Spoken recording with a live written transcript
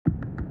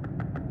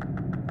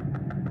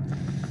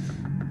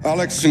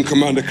Alex and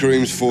Commander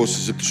Karim's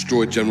forces have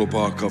destroyed General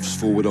Barkov's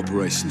forward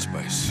operations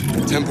base,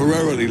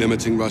 temporarily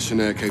limiting Russian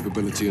air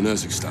capability in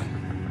Urzikstan.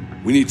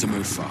 We need to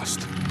move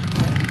fast.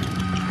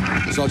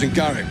 Sergeant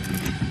Garrick,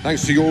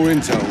 thanks to your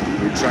intel,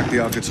 we tracked the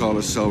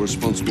Al-Qatala cell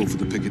responsible for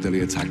the Piccadilly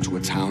attack to a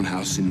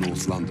townhouse in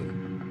North London.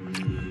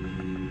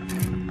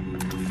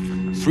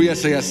 3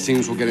 SAS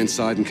teams will get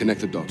inside and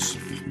connect the dots.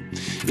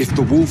 If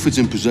the Wolf is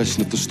in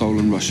possession of the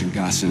stolen Russian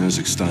gas in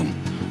Urzikstan,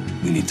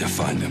 we need to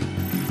find him.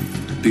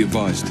 Be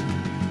advised,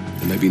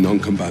 there may be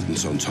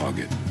non-combatants on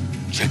target.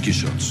 Check your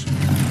shots.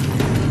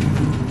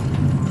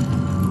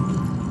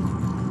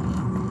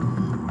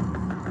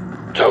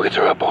 Targets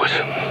are up, boys.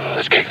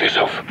 Let's kick this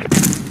off.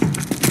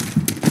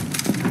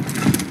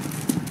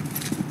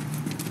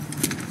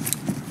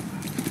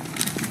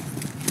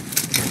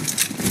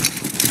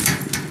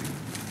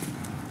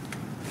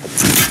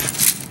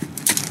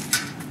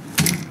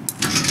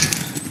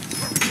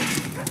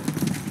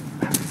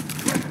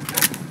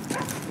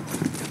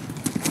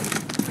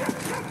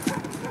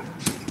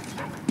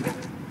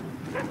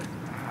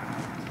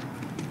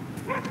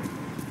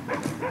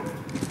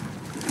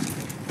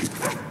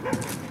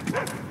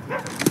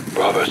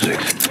 Bravo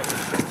 6.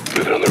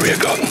 Moving on the rear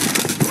garden.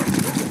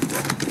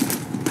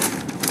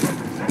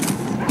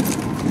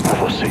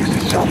 Bravo 6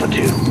 is Alpha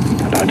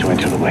 2. About to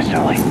enter the west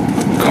alley.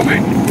 Copy.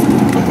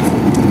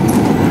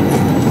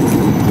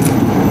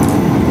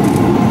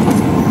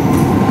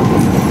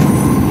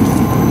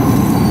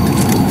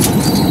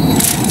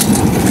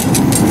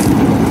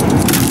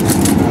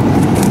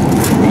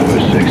 Bravo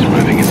 6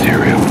 moving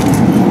interior.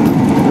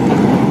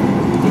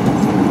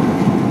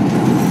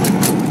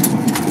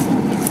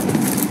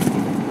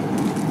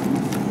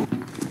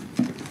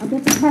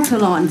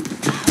 Kettle on.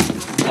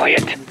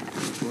 Quiet.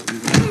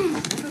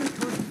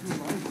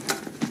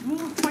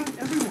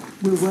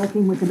 We're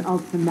working with an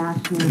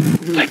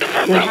ultra-nationalist group. Take the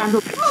front They row.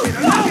 handle...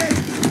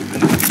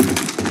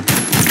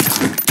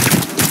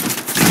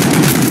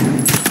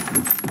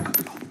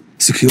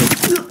 Secure.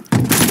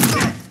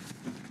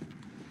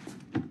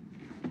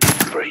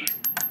 3.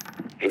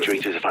 Entry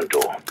to the front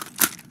door.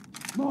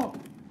 Mark,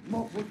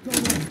 what's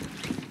going on?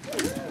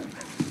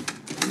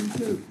 Me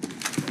too.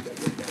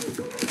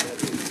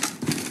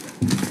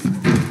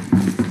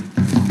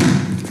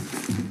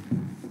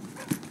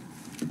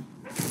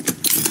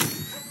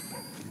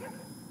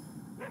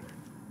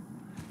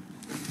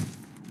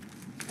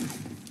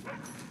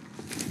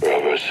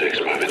 Bravo 6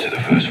 moving to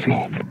the first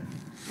floor.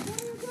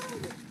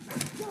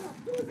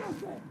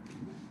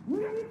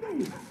 Where do you need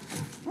me?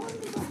 Find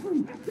the bathroom.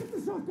 Get the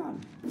shotgun.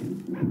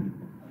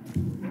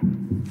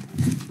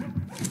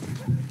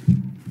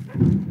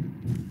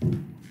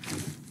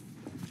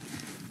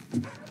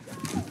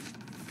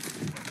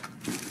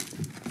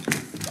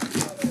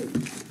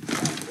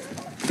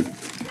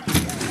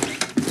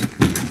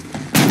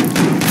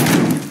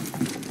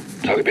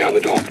 Target behind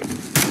the door.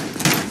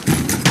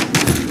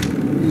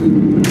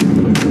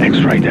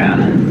 X-ray down.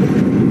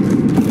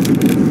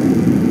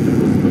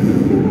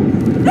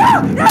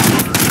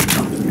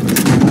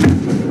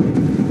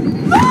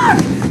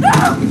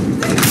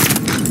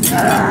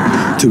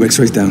 Two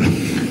X-rays down.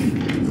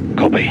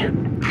 Copy.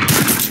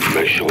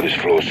 Make sure this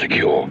floor's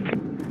secure.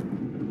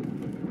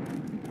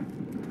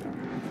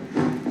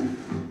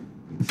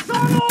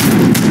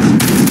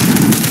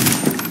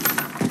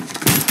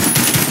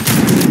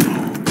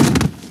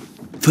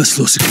 First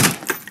floor secure.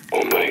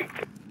 On me.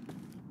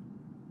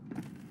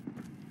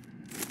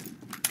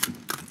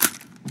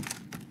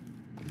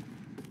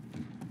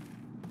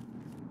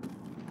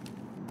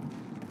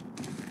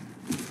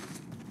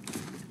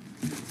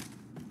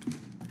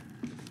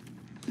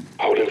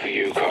 Holding for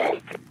you, Kyle.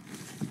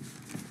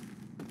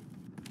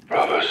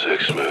 Bravo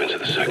 6 moving to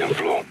the second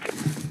floor.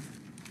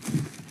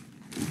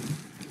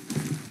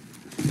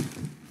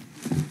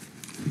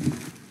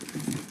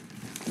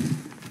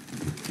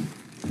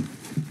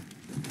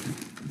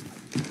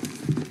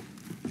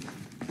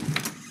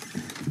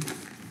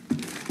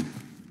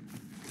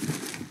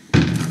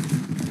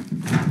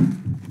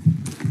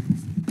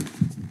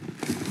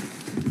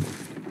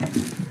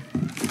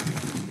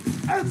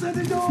 Answer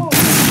the door!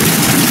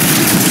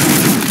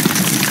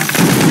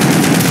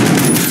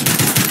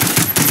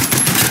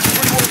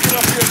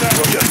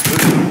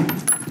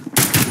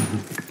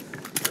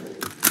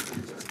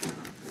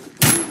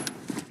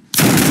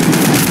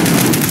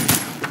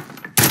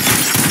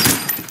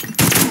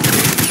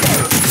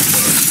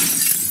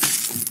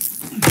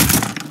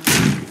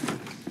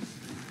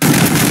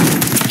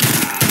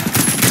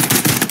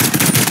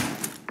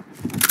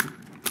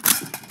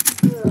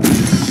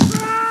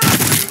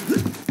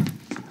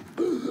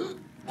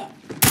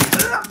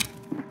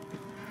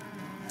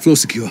 Floor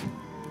secure.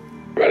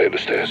 Right up the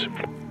stairs.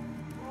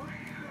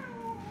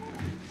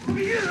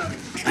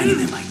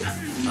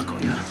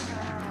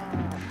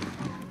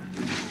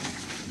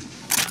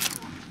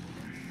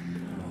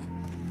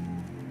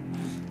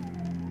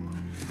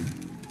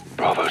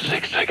 Bravo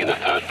 6 taking the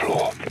third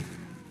floor.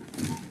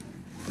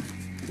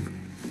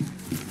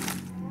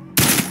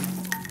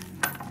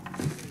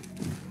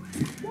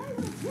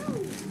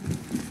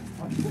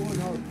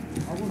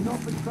 I want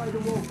Not beside the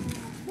wolf.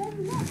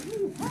 Then let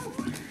me help.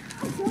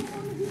 I don't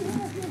want to be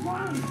here if you're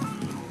lying.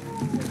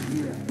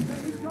 Here, let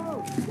me go.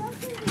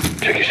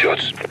 Take your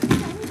shots.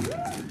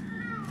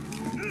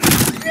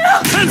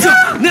 Hands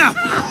up! Now!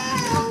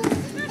 What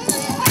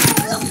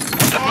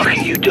the fuck are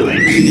you doing?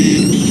 Pull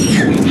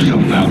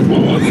yourself out,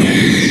 boy.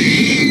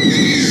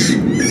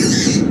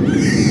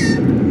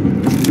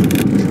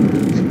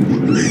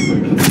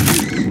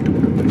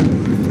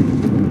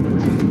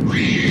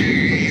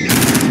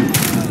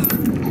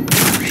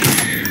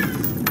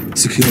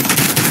 Secure.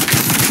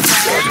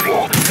 First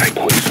floor. Take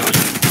point,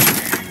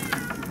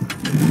 Sergeant.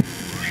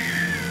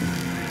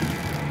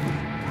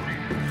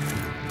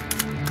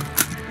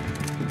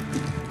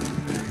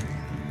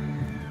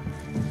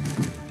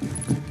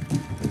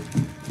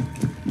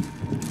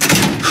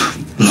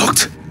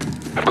 Locked.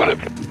 I've got it.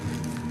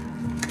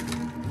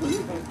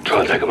 Try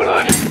and take him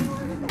alive.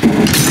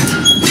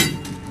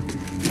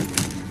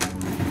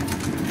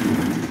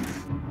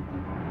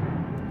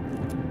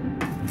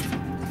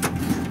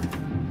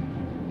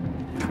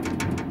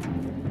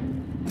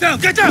 Down!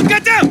 Get down!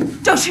 Get down!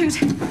 Don't shoot!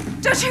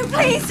 Don't shoot,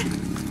 please!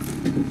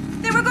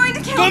 They were going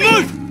to kill Don't me!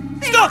 move!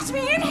 They Stop! locked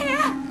me in here!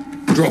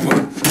 Drop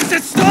her. I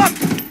said stop!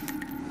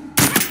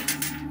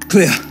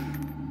 Clear.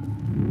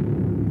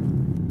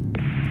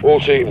 All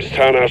teams,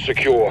 townhouse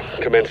secure.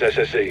 Commence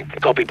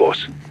SSE. Copy,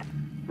 boss.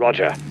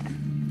 Roger.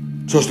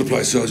 Trust the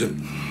place, Sergeant.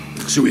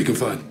 See what you can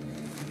find.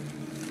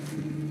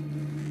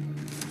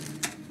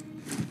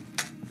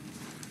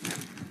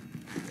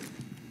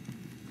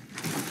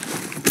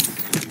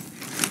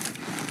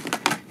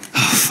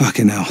 Oh,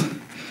 fucking hell.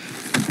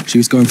 She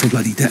was going for a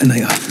bloody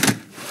detonator.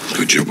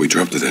 Good job we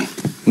dropped her then.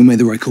 We made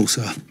the right call,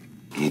 sir.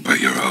 We'll bet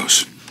your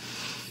ass.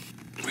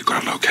 We've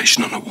got a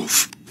location on the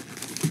wolf.